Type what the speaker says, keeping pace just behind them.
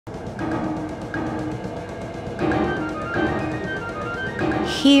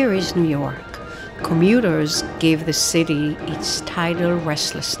Here is New York. Commuters give the city its tidal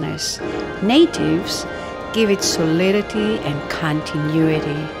restlessness. Natives give it solidity and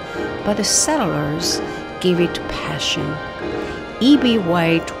continuity. But the settlers give it passion. E.B.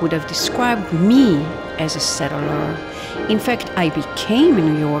 White would have described me as a settler. In fact, I became a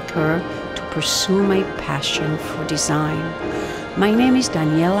New Yorker to pursue my passion for design. My name is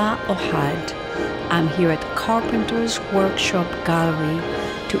Daniella Ohad. I'm here at Carpenter's Workshop Gallery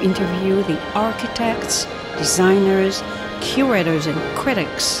to interview the architects, designers, curators, and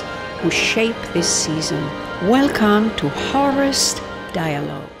critics who shape this season. Welcome to Harvest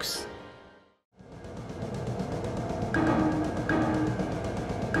Dialogues.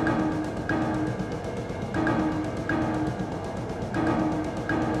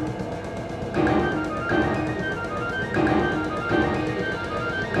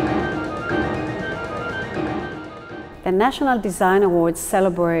 The National Design Awards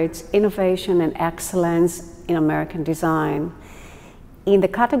celebrates innovation and excellence in American design. In the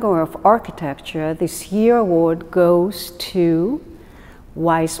category of architecture, this year's award goes to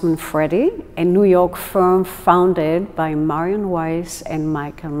Weiss Manfredi, a New York firm founded by Marion Weiss and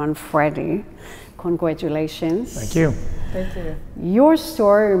Michael Manfredi. Congratulations. Thank you. Thank you. Your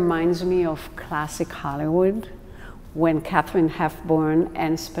story reminds me of classic Hollywood, when Katharine Hepburn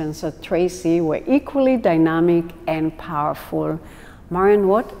and Spencer Tracy were equally dynamic and powerful. Marion,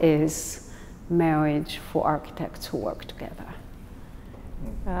 what is marriage for architects who work together?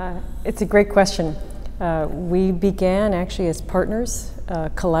 It's a great question. We began actually as partners,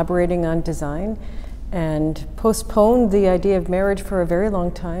 collaborating on design, and postponed the idea of marriage for a very long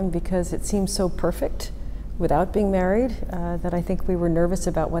time because it seemed so perfect without being married that I think we were nervous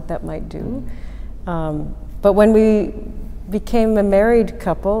about what that might do. But when we became a married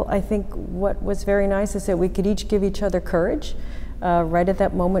couple, I think what was very nice is that we could each give each other courage right at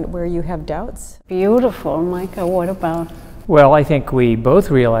that moment where you have doubts. Beautiful. Micah, what about? Well, I think we both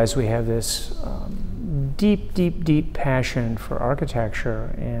realize we have this deep passion for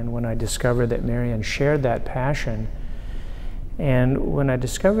architecture, and when I discovered that Marion shared that passion, and when I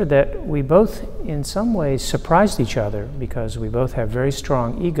discovered that we both in some ways surprised each other because we both have very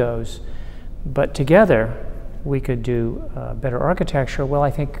strong egos, but together we could do better architecture, well,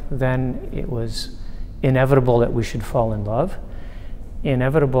 I think then it was inevitable that we should fall in love,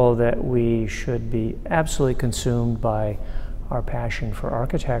 inevitable that we should be absolutely consumed by our passion for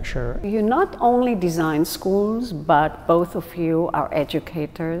architecture. You not only design schools, but both of you are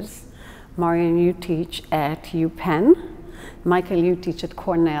educators. Marion, you teach at UPenn. Michael, you teach at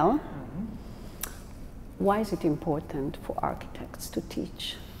Cornell. Why is it important for architects to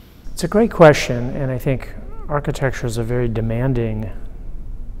teach? It's a great question, and I think architecture is a very demanding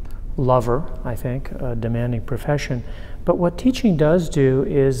lover, I think, a demanding profession. But what teaching does do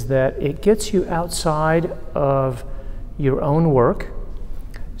is that it gets you outside of your own work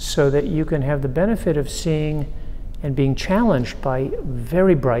so that you can have the benefit of seeing and being challenged by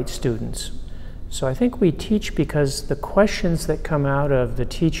very bright students. So I think we teach because the questions that come out of the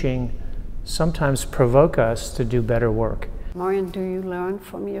teaching sometimes provoke us to do better work. Marion, do you learn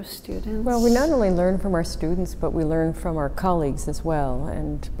from your students? Well, we not only learn from our students, but we learn from our colleagues as well.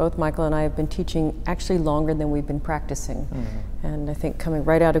 And both Michael and I have been teaching actually longer than we've been practicing. And I think coming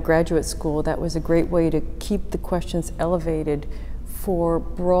right out of graduate school, that was a great way to keep the questions elevated for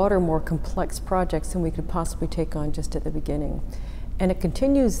broader, more complex projects than we could possibly take on just at the beginning. And it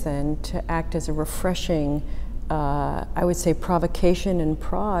continues then to act as a refreshing, I would say, provocation and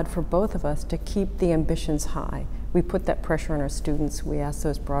prod for both of us to keep the ambitions high. We put that pressure on our students. We ask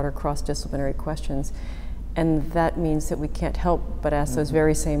those broader cross-disciplinary questions. And that means that we can't help but ask those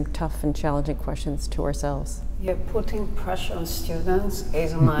very same tough and challenging questions to ourselves. Yeah, putting pressure on students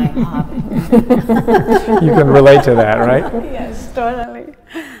is my hobby. You can relate to that, right? Yes, totally.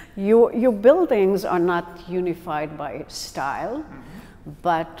 Your buildings are not unified by style,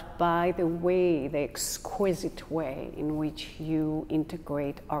 but by the way, the exquisite way in which you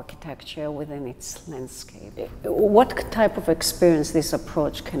integrate architecture within its landscape. What type of experience this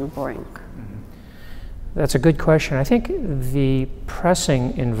approach can bring? That's a good question. I think the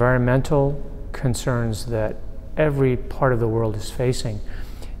pressing environmental concerns that every part of the world is facing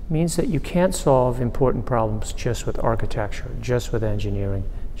means that you can't solve important problems just with architecture, just with engineering,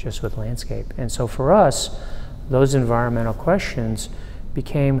 just with landscape. And so for us, those environmental questions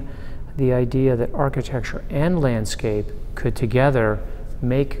became the idea that architecture and landscape could together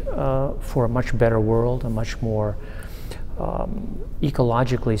make for a much better world, a much more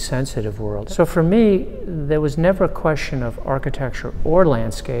ecologically sensitive world. So for me, there was never a question of architecture or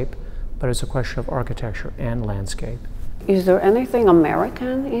landscape, but it's a question of architecture and landscape. Is there anything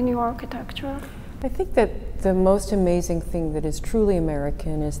American in your architecture? I think that the most amazing thing that is truly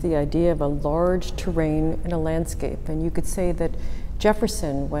American is the idea of a large terrain and a landscape. And you could say that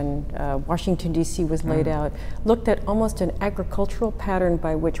Jefferson, when Washington, D.C. was laid out, looked at almost an agricultural pattern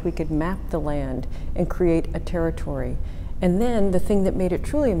by which we could map the land and create a territory. And then the thing that made it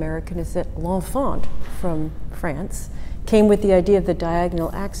truly American is that L'Enfant from France came with the idea of the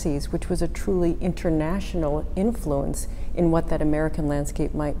diagonal axes, which was a truly international influence in what that American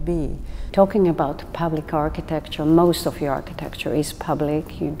landscape might be. Talking about public architecture, most of your architecture is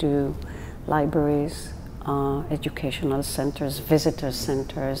public. You do libraries, educational centers, visitor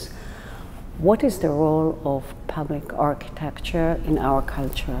centers. What is the role of public architecture in our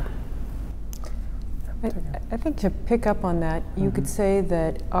culture? I think to pick up on that, you could say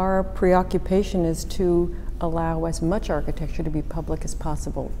that our preoccupation is to allow as much architecture to be public as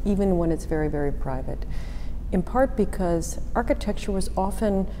possible, even when it's very, very private. In part because architecture was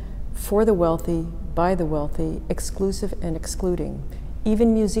often for the wealthy, by the wealthy, exclusive and excluding.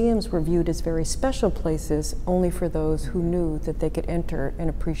 Even museums were viewed as very special places only for those who knew that they could enter and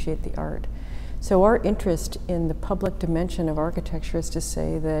appreciate the art. So our interest in the public dimension of architecture is to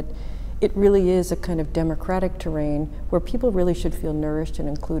say that it really is a kind of democratic terrain where people really should feel nourished and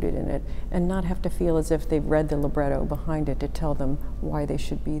included in it and not have to feel as if they've read the libretto behind it to tell them why they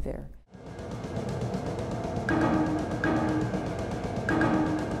should be there.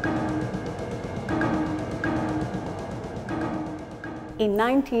 In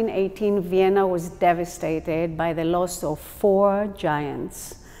 1918, Vienna was devastated by the loss of 4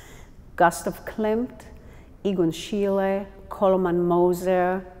 giants: Gustav Klimt, Egon Schiele, Koloman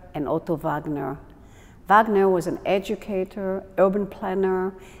Moser, and Otto Wagner. Wagner was an educator, urban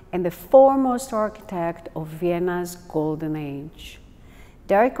planner, and the foremost architect of Vienna's golden age.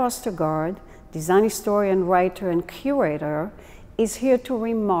 Derek Ostergard, design historian, writer, and curator, is here to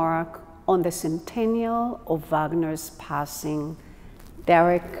remark on the centennial of Wagner's passing.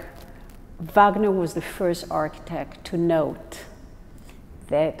 Derek, Wagner was the first architect to note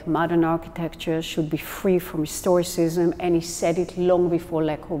that modern architecture should be free from historicism, and he said it long before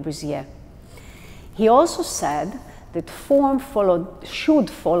Le Corbusier. He also said that form should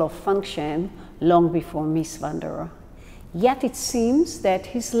follow function long before Mies van der Rohe. Yet it seems that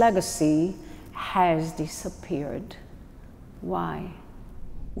his legacy has disappeared. Why?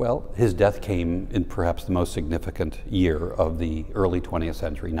 Well, his death came in perhaps the most significant year of the early 20th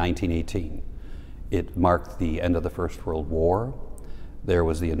century, 1918. It marked the end of the First World War. There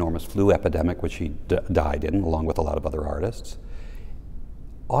was the enormous flu epidemic, which he died in, along with a lot of other artists.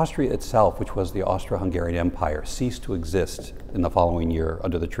 Austria itself, which was the Austro-Hungarian Empire, ceased to exist in the following year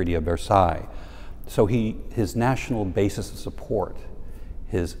under the Treaty of Versailles. So his national basis of support,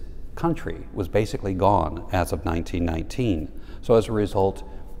 his country, was basically gone as of 1919. So as a result,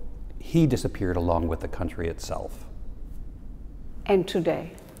 he disappeared along with the country itself. And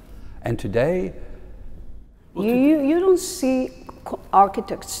today? And today? Well, you don't see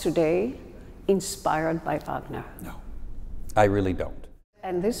architects today inspired by Wagner. No, I really don't.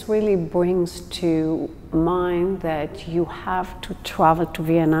 And this really brings to mind that you have to travel to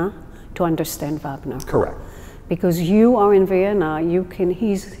Vienna to understand Wagner. Correct. Because you are in Vienna,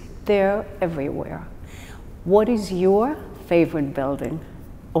 he's there everywhere. What is your favorite building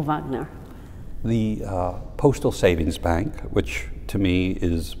of Wagner? The Postal Savings Bank, which to me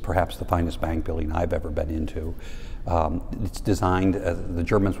is perhaps the finest bank building I've ever been into. It's designed, as the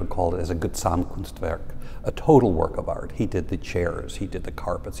Germans would call it, as a Gesamtkunstwerk, a total work of art. He did the chairs, he did the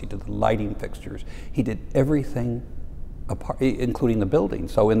carpets, he did the lighting fixtures, he did everything, including the building.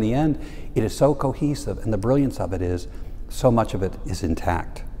 So in the end, it is so cohesive, and the brilliance of it is, so much of it is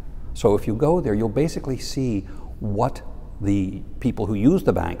intact. So if you go there, you'll basically see what the people who used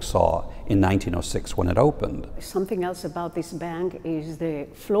the bank saw in 1906 when it opened. Something else about this bank is the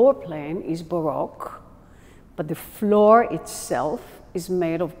floor plan is Baroque, but the floor itself is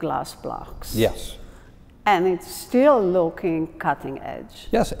made of glass blocks. Yes. And it's still looking cutting edge.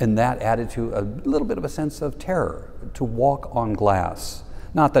 Yes, and that added to a little bit of a sense of terror, to walk on glass.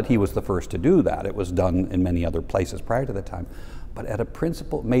 Not that he was the first to do that, it was done in many other places prior to the time, but at a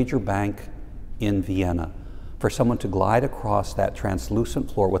major bank in Vienna, for someone to glide across that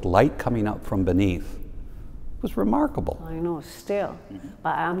translucent floor with light coming up from beneath was remarkable. I know, still.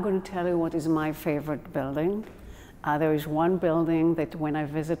 But I'm going to tell you what is my favorite building. There is one building that when I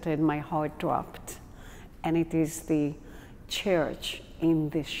visited, my heart dropped. And it is the church in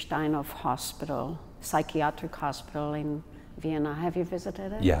the Steinhoff Hospital, psychiatric hospital in Vienna. Have you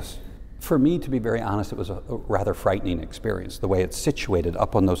visited it? Yes, For me, to be very honest, it was a rather frightening experience, the way it's situated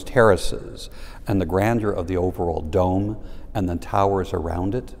up on those terraces and the grandeur of the overall dome and then towers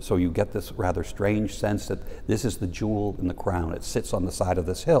around it. So you get this rather strange sense that this is the jewel in the crown. It sits on the side of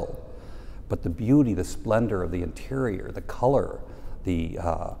this hill. But the beauty, the splendor of the interior, the color, the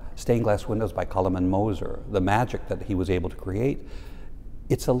stained glass windows by Culliman Moser, the magic that he was able to create,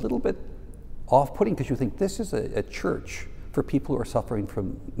 it's a little bit off-putting because you think this is a church for people who are suffering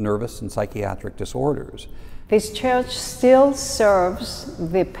from nervous and psychiatric disorders. This church still serves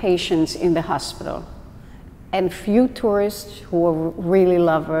the patients in the hospital and few tourists who are really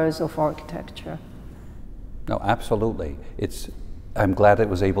lovers of architecture. No, absolutely. I'm glad it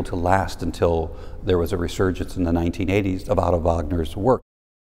was able to last until there was a resurgence in the 1980s of Otto Wagner's work.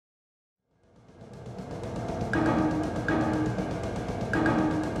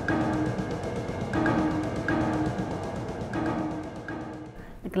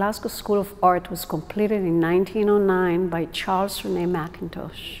 The Glasgow School of Art was completed in 1909 by Charles René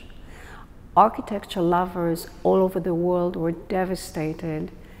Mackintosh. Architecture lovers all over the world were devastated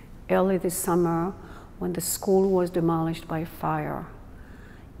early this summer when the school was demolished by fire.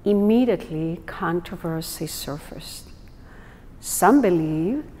 Immediately, controversy surfaced. Some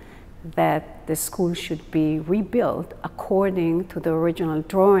believe that the school should be rebuilt according to the original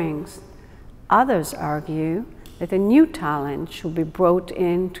drawings. Others argue that a new talent should be brought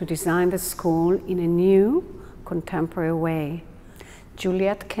in to design the school in a new, contemporary way.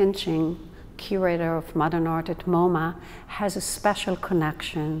 Juliet Kinchin, Curator of Modern Art at MoMA, has a special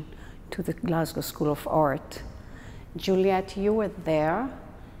connection to the Glasgow School of Art. Juliet, you were there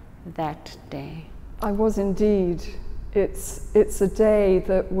that day. I was indeed. It's a day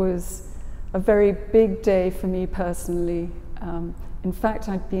that was a very big day for me personally. In fact,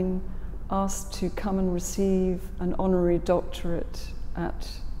 I'd been asked to come and receive an honorary doctorate at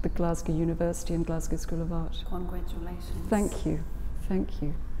the Glasgow University and Glasgow School of Art. Congratulations. Thank you, thank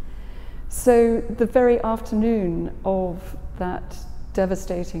you. So the very afternoon of that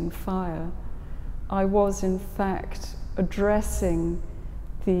devastating fire, I was in fact addressing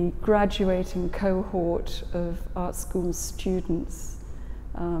the graduating cohort of art school students,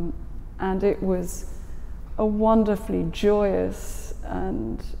 and it was a wonderfully joyous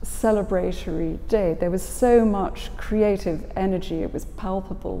and celebratory day. There was so much creative energy, it was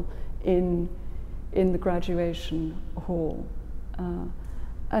palpable in the graduation hall.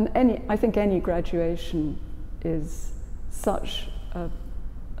 And I think any graduation is such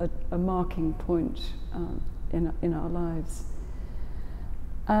a marking point in our lives.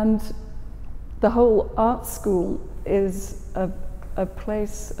 And the whole art school is a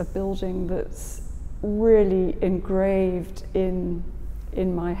place, a building that's really engraved in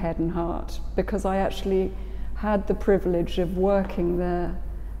my head and heart, because I actually had the privilege of working there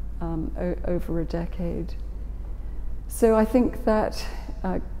over a decade. So I think that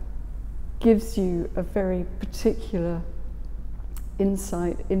gives you a very particular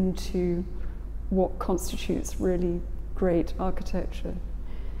insight into what constitutes really great architecture.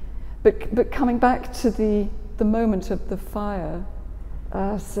 But coming back to the moment of the fire,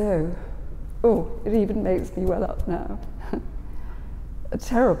 it even makes me well up now. A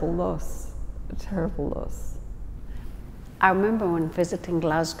terrible loss, a terrible loss. I remember when visiting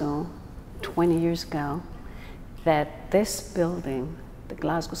Glasgow 20 years ago, that this building, the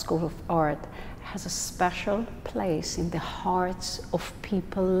Glasgow School of Art, has a special place in the hearts of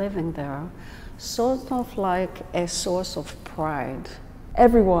people living there, sort of like a source of pride.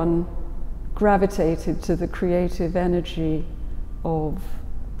 Everyone gravitated to the creative energy of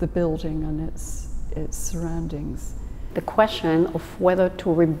the building and its surroundings. The question of whether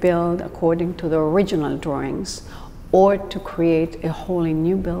to rebuild according to the original drawings or to create a wholly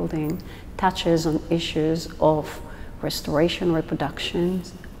new building touches on issues of restoration, reproduction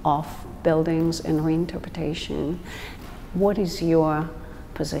of buildings and reinterpretation. What is your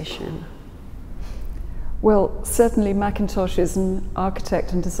position? Well, certainly Mackintosh is an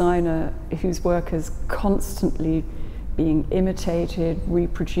architect and designer whose work is constantly being imitated,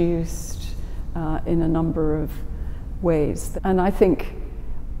 reproduced in a number of ways. And I think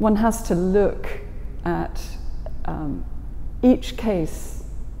one has to look at each case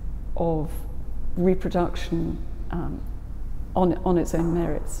of reproduction on its own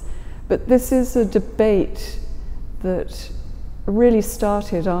merits. But this is a debate that really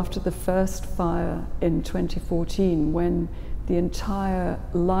started after the first fire in 2014, when the entire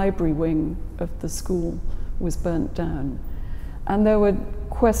library wing of the school was burnt down. And there were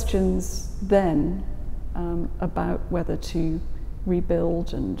questions then about whether to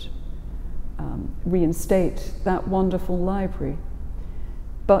rebuild and reinstate that wonderful library.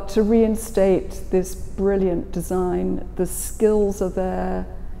 but to reinstate this brilliant design. The skills are there,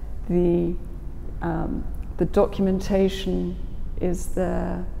 the documentation is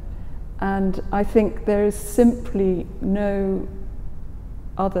there, and I think there is simply no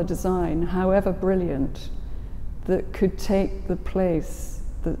other design, however brilliant, that could take the place,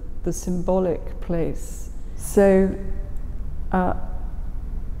 the symbolic place. So,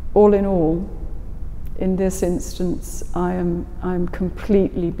 all in all, in this instance, I'm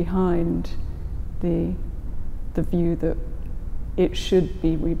completely behind the view that it should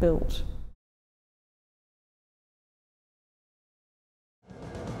be rebuilt.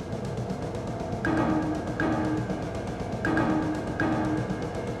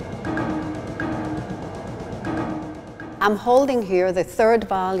 I'm holding here the third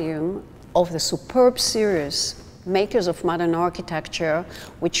volume of the superb series, Makers of Modern Architecture,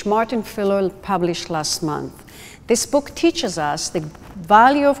 which Martin Filler published last month. This book teaches us the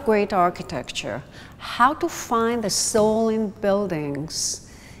value of great architecture, how to find the soul in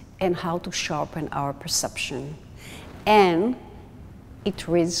buildings, and how to sharpen our perception. And it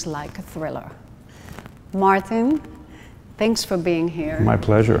reads like a thriller. Martin, thanks for being here. My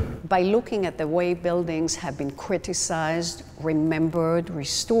pleasure. By looking at the way buildings have been criticized, remembered,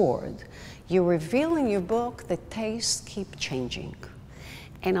 restored, you reveal in your book that tastes keep changing.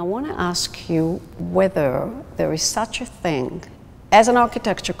 And I want to ask you whether there is such a thing, as an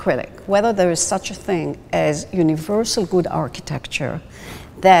architecture critic, whether there is such a thing as universal good architecture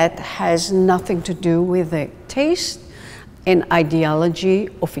that has nothing to do with the taste and ideology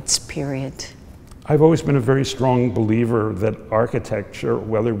of its period. I've always been a very strong believer that architecture,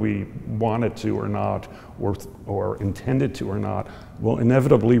 whether we want it to or not, or intended to or not, will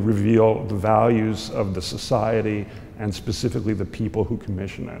inevitably reveal the values of the society and specifically the people who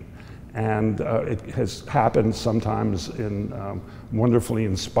commission it. And it has happened sometimes in wonderfully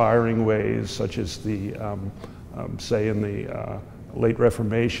inspiring ways, such as the, say in the late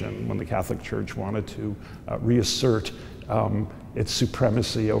Reformation, when the Catholic Church wanted to reassert its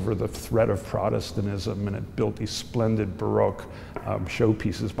supremacy over the threat of Protestantism, and it built these splendid Baroque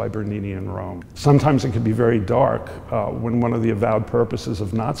showpieces by Bernini in Rome. Sometimes it can be very dark when one of the avowed purposes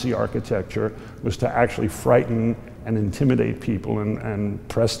of Nazi architecture was to actually frighten and intimidate people and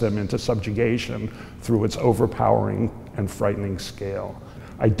press them into subjugation through its overpowering and frightening scale.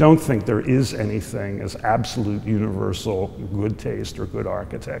 I don't think there is anything as absolute universal good taste or good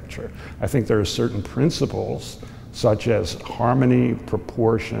architecture. I think there are certain principles such as harmony,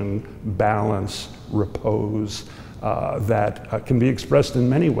 proportion, balance, repose, that can be expressed in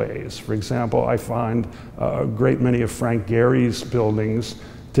many ways. For example, I find a great many of Frank Gehry's buildings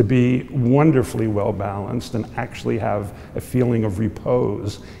to be wonderfully well balanced and actually have a feeling of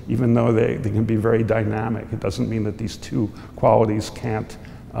repose, even though they can be very dynamic. It doesn't mean that these two qualities can't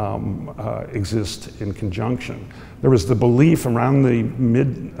exist in conjunction. There was the belief around the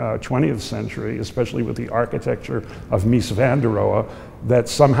mid-20th century, especially with the architecture of Mies van der Rohe, that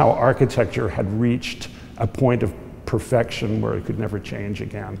somehow architecture had reached a point of perfection where it could never change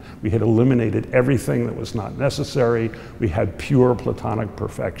again. We had eliminated everything that was not necessary. We had pure Platonic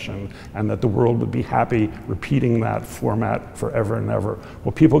perfection, and that the world would be happy repeating that format forever and ever.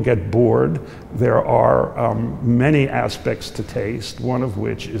 Well, people get bored. There are many aspects to taste, one of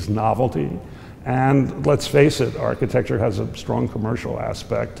which is novelty. And let's face it, architecture has a strong commercial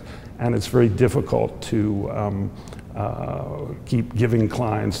aspect, and it's very difficult to keep giving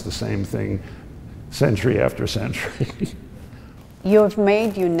clients the same thing century after century. You have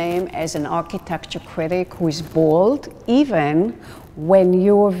made your name as an architecture critic who is bold, even when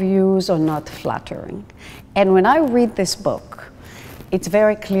your views are not flattering. And when I read this book, it's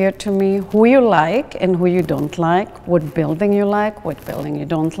very clear to me who you like and who you don't like, what building you like, what building you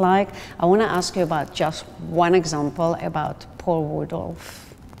don't like. I want to ask you about just one example about Paul Rudolph.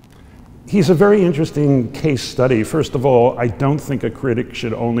 He's a very interesting case study. First of all, I don't think a critic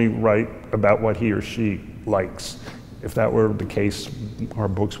should only write about what he or she likes. If that were the case, our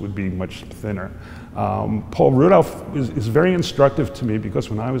books would be much thinner. Paul Rudolph is very instructive to me because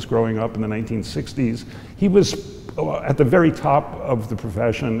when I was growing up in the 1960s, he was at the very top of the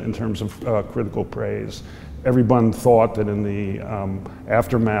profession in terms of critical praise. Everyone thought that in the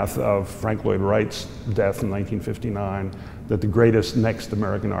aftermath of Frank Lloyd Wright's death in 1959, that the greatest next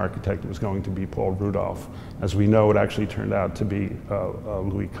American architect was going to be Paul Rudolph. As we know, it actually turned out to be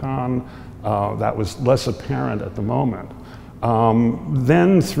Louis Kahn. That was less apparent at the moment.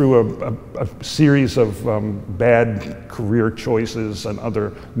 Then through a series of bad career choices and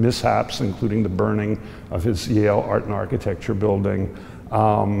other mishaps, including the burning of his Yale Art and Architecture building,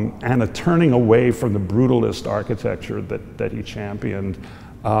 and a turning away from the brutalist architecture that he championed,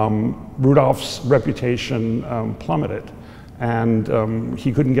 Rudolph's reputation plummeted, and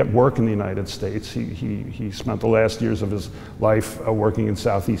he couldn't get work in the United States. He spent the last years of his life working in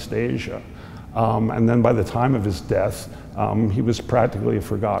Southeast Asia. And then by the time of his death, he was practically a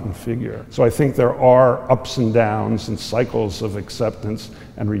forgotten figure. So I think there are ups and downs and cycles of acceptance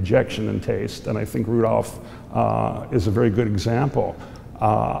and rejection in taste, and I think Rudolph is a very good example.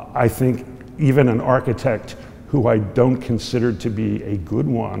 I think even an architect who I don't consider to be a good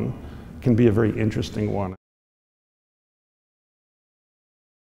one can be a very interesting one.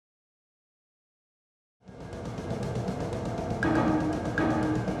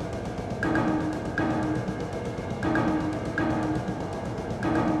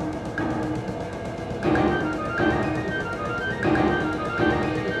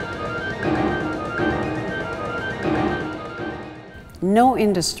 No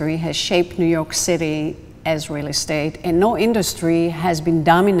industry has shaped New York City as real estate, and no industry has been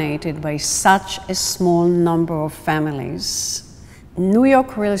dominated by such a small number of families. New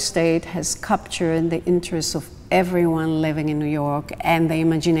York real estate has captured the interests of everyone living in New York and the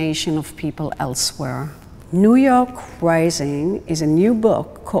imagination of people elsewhere. New York Rising is a new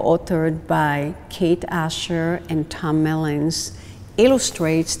book co-authored by Kate Ascher and Tom Mellins,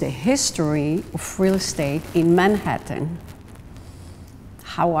 illustrates the history of real estate in Manhattan.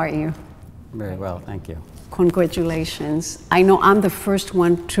 How are you? Very well, thank you. Congratulations. I know I'm the first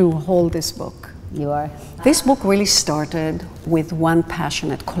one to hold this book. You are. This book really started with one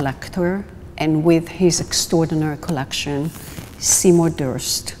passionate collector and with his extraordinary collection, Seymour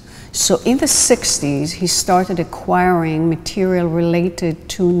Durst. So in the 60s, he started acquiring material related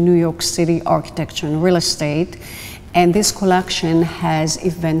to New York City architecture and real estate, and this collection has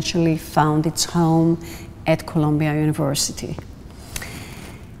eventually found its home at Columbia University.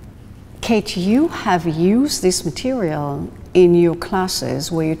 Kate, you have used this material in your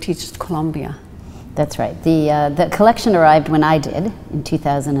classes where you teach at Columbia. That's right. The collection arrived when I did in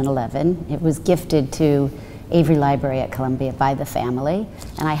 2011. It was gifted to Avery Library at Columbia by the family,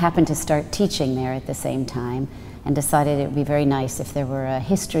 and I happened to start teaching there at the same time and decided it would be very nice if there were a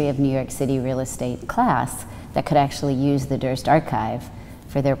history of New York City real estate class that could actually use the Durst archive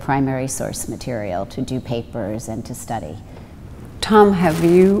for their primary source material to do papers and to study. Tom, have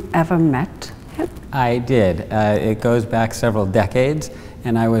you ever met him? I did. It goes back several decades,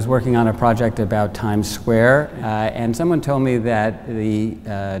 and I was working on a project about Times Square, and someone told me that the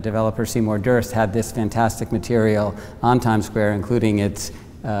developer Seymour Durst had this fantastic material on Times Square, including its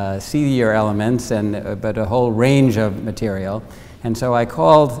seedier elements, but a whole range of material. And so I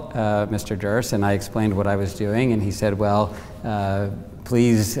called Mr. Durst and I explained what I was doing, and he said, well,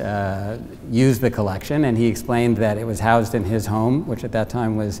 please use the collection. And he explained that it was housed in his home, which at that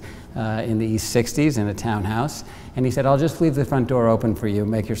time was in the East 60s in a townhouse. And he said, I'll just leave the front door open for you,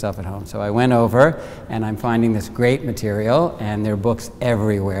 make yourself at home. So I went over, and I'm finding this great material, and there are books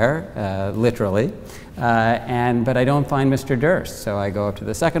everywhere, literally. But I don't find Mr. Durst. So I go up to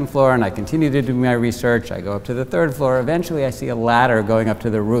the second floor, and I continue to do my research. I go up to the third floor. Eventually, I see a ladder going up to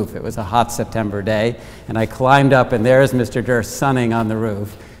the roof. It was a hot September day, and I climbed up, and there's Mr. Durst sunning on the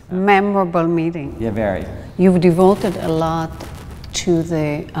roof. Memorable meeting. Yeah, very. You've devoted a lot to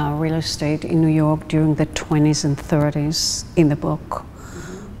the real estate in New York during the 20s and 30s in the book.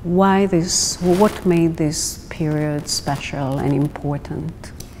 Why this? What made this period special and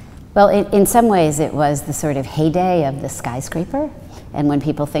important? Well, in some ways it was the sort of heyday of the skyscraper. And when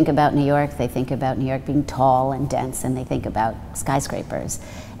people think about New York, they think about New York being tall and dense, and they think about skyscrapers.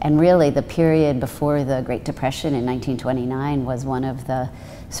 And really the period before the Great Depression in 1929 was one of the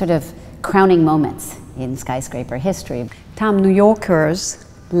sort of crowning moments in skyscraper history. Tom, New Yorkers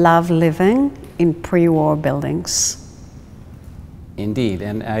love living in pre-war buildings. Indeed,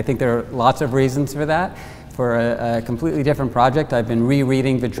 and I think there are lots of reasons for that. For a completely different project, I've been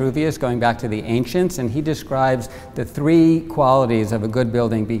rereading Vitruvius, going back to the ancients, and he describes the three qualities of a good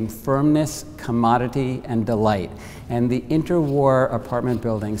building being firmness, commodity, and delight. And the interwar apartment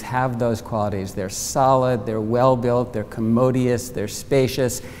buildings have those qualities. They're solid, they're well-built, they're commodious, they're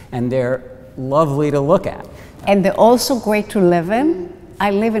spacious, and they're lovely to look at. And they're also great to live in.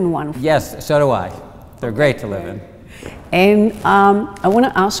 I live in one. Yes, so do I. They're great to live in. And I want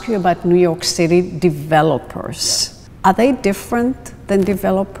to ask you about New York City developers. Are they different than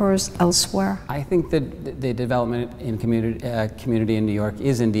developers elsewhere? I think that the development in community in New York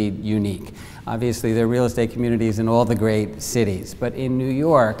is indeed unique. Obviously, there are real estate communities in all the great cities, but in New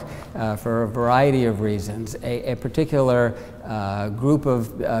York, for a variety of reasons, a particular group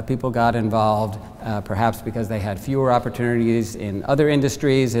of people got involved, perhaps because they had fewer opportunities in other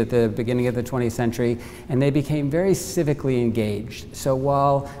industries at the beginning of the 20th century, and they became very civically engaged. So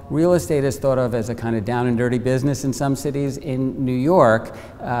while real estate is thought of as a kind of down and dirty business in some cities, in New York,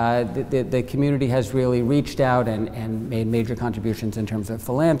 the community has really reached out and made major contributions in terms of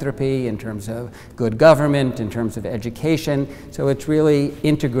philanthropy, in terms of good government, in terms of education. So it's really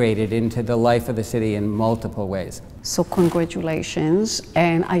integrated into the life of the city in multiple ways. So congratulations,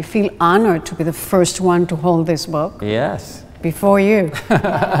 and I feel honored to be the first one to hold this book. Yes. Before you.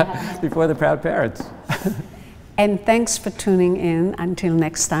 Before the proud parents. And thanks for tuning in. Until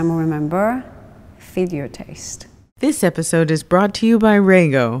next time, remember, feed your taste. This episode is brought to you by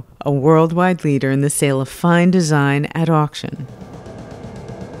Rego, a worldwide leader in the sale of fine design at auction.